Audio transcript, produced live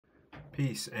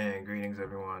Peace and greetings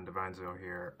everyone, devicehere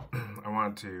here. I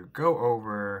wanted to go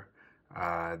over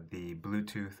the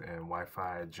Bluetooth and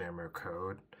Wi-Fi Jammer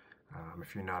code.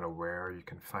 If you're not aware, you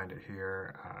can find it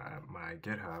here at my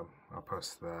GitHub. I'll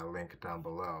post the link down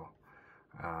below.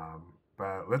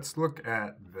 But let's look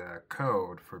at the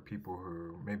code for people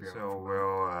who maybe are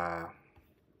we'll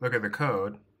look at the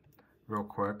code real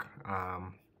quick.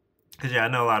 Because I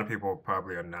know a lot of people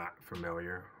probably are not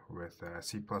familiar with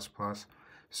C++.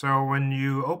 So when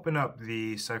you open up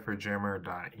the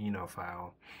cipherjammer.eno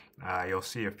file, you'll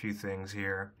see a few things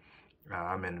here.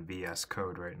 I'm in VS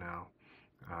Code right now.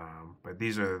 But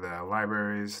these are the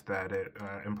libraries that it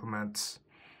implements.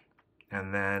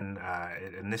 And then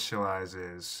it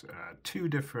initializes two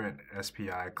different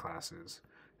SPI classes.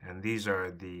 And these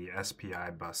are the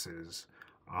SPI buses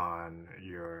on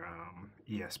your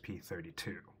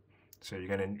ESP32. So you're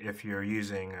gonna, if you're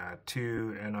using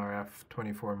two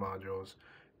NRF24 modules,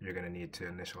 you're gonna need to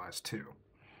initialize two.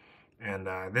 And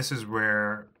this is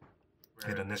where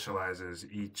it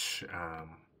initializes each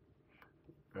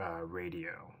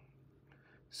radio.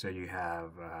 So you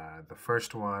have the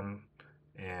first one,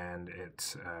 and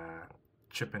it's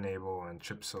chip enable and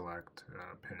chip select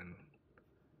pin.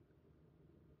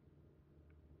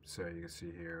 So you can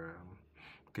see here,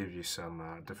 gives you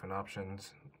some different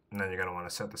options. And then you're going to want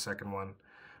to set the second one.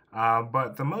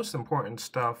 But the most important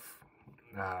stuff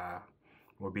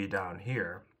will be down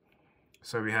here.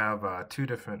 So we have two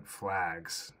different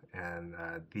flags, and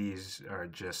these are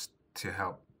just to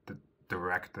help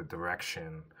direct the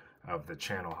direction of the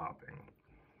channel hopping.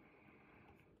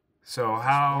 So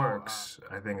how it works,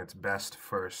 I think it's best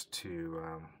first to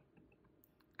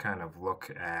kind of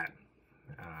look at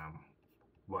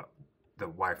what the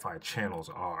Wi-Fi channels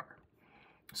are.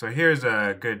 So here's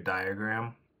a good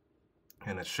diagram,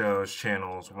 and it shows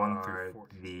channels 1 through 4,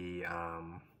 the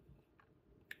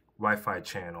Wi-Fi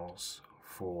channels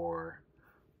for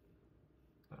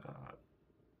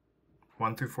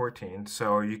 1 through 14.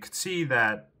 So you can see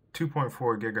that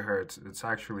 2.4 gigahertz, it's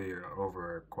actually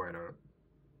over quite a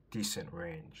decent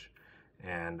range.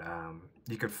 And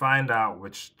you could find out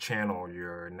which channel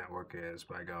your network is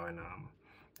by going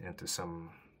into some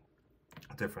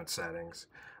different settings.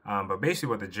 But basically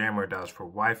what the jammer does for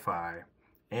Wi-Fi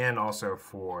and also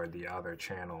for the other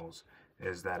channels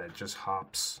is that it just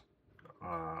hops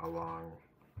along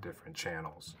different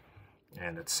channels,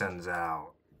 and it sends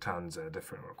out tons of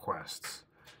different requests.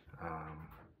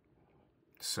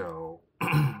 So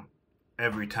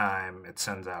every time it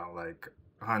sends out like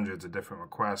hundreds of different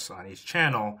requests on each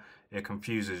channel, it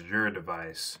confuses your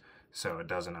device, so it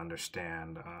doesn't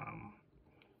understand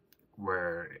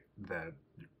where the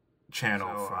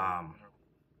channel from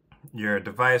your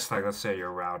device, like let's say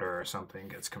your router or something,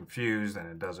 gets confused and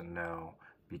it doesn't know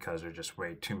because there's just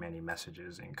way too many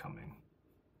messages incoming.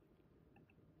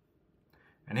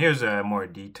 And here's a more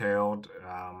detailed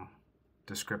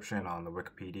description on the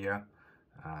Wikipedia.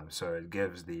 So it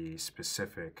gives the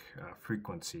specific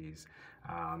frequencies.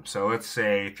 So let's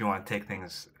say if you want to take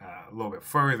things a little bit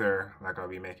further, like I'll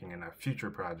be making in a future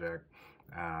project,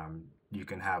 you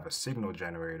can have a signal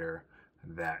generator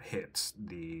that hits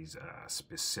these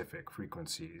specific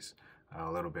frequencies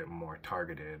a little bit more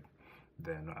targeted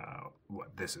than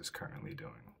what this is currently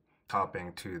doing,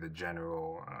 topping to the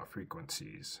general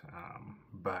frequencies.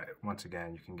 But once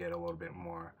again, you can get a little bit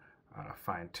more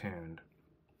fine-tuned.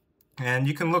 And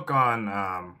you can look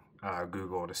on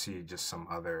Google to see just some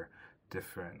other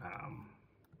different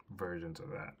versions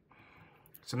of that.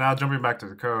 So now jumping back to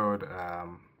the code,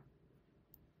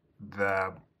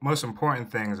 the most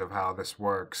important things of how this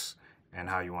works and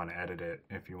how you want to edit it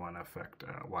if you want to affect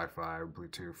Wi-Fi or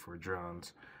Bluetooth for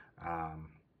drones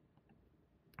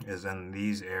is in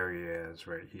these areas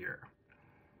right here.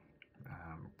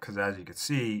 Because as you can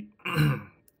see,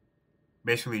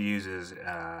 basically uses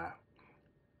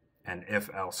an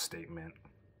if-else statement.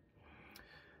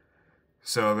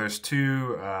 So there's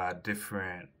two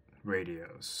different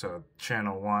radios. So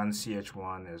channel 1,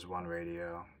 CH1 is one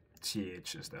radio,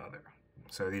 CH is the other.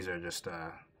 So these are just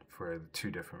for the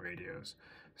two different radios.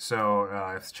 So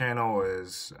if the channel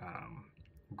is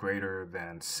greater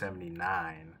than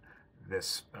 79,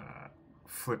 this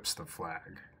flips the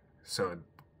flag. So it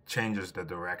changes the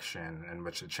direction in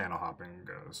which the channel hopping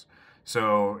goes.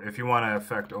 So if you want to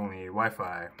affect only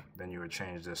Wi-Fi, then you would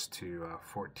change this to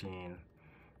 14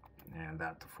 and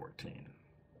that to 14.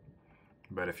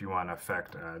 But if you want to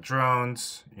affect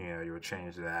drones, you would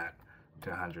change that to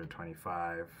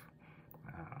 125.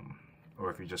 Or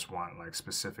if you just want like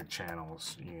specific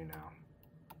channels, you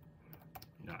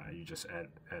just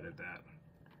edit that.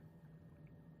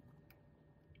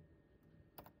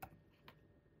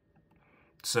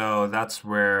 So that's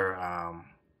where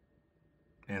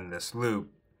in this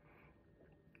loop,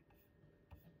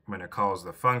 when it calls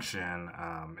the function,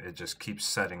 it just keeps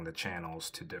setting the channels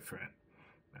to different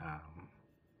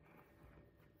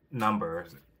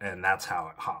numbers, and that's how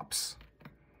it hops.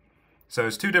 So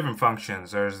there's two different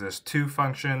functions. There's this to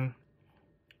function,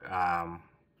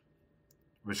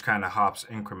 which kind of hops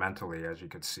incrementally, as you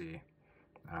can see.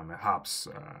 It hops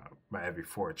by every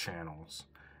 4 channels.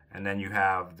 And then you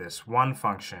have this one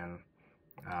function,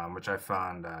 which I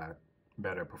found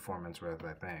better performance with,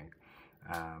 I think.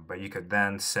 But you could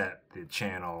then set the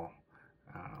channel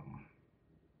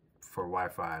for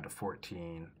Wi-Fi to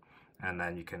 14, and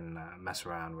then you can mess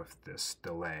around with this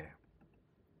delay.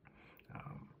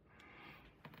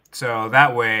 So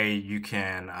that way you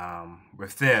can,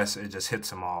 with this, it just hits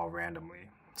them all randomly.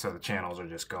 So the channels are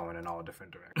just going in all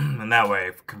different directions. And that way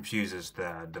it confuses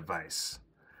the device.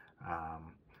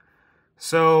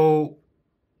 So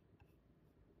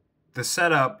the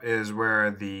setup is where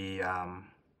the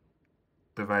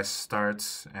device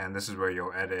starts, and this is where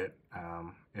you'll edit.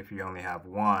 If you only have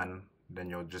one, then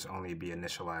you'll just only be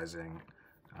initializing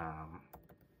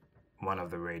one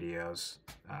of the radios.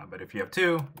 But if you have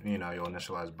 2, you'll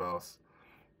initialize both.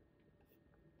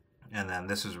 And then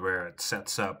this is where it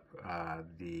sets up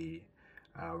the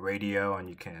radio, and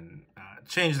you can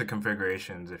change the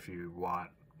configurations if you want.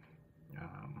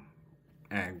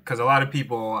 And because a lot of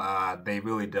people, they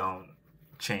really don't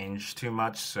change too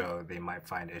much, so they might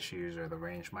find issues or the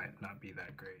range might not be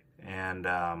that great. And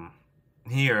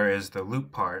here is the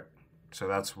loop part. So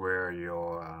that's where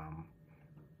you'll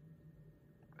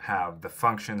have the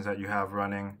functions that you have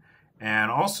running. And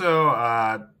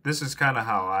also, this is kind of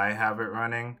how I have it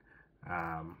running.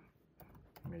 Let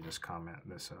me just comment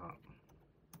this out.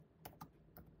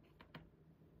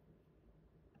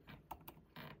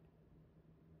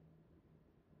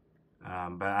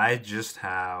 But I just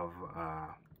have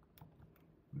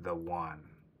the one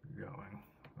going.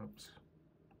 Oops.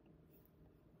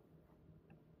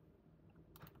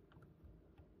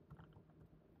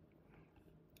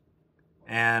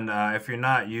 And if you're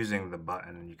not using the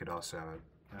button, you could also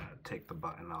take the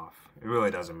button off. It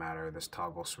really doesn't matter, this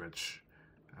toggle switch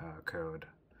code.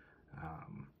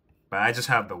 But I just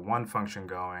have the one function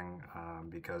going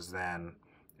because then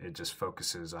it just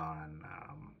focuses on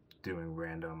doing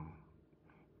random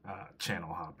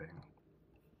channel hopping.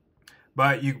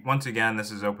 But once again, this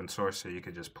is open source, so you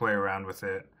could just play around with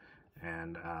it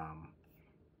and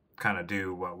kind of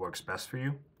do what works best for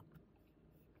you.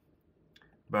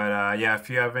 But yeah, if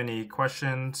you have any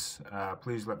questions,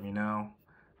 please let me know.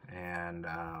 And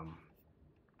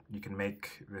you can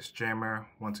make this jammer,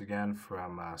 once again,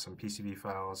 from some PCB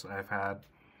files I've had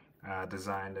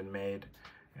designed and made.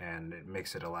 And it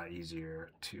makes it a lot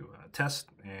easier to test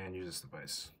and use this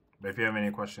device. But if you have any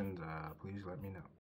questions, please let me know.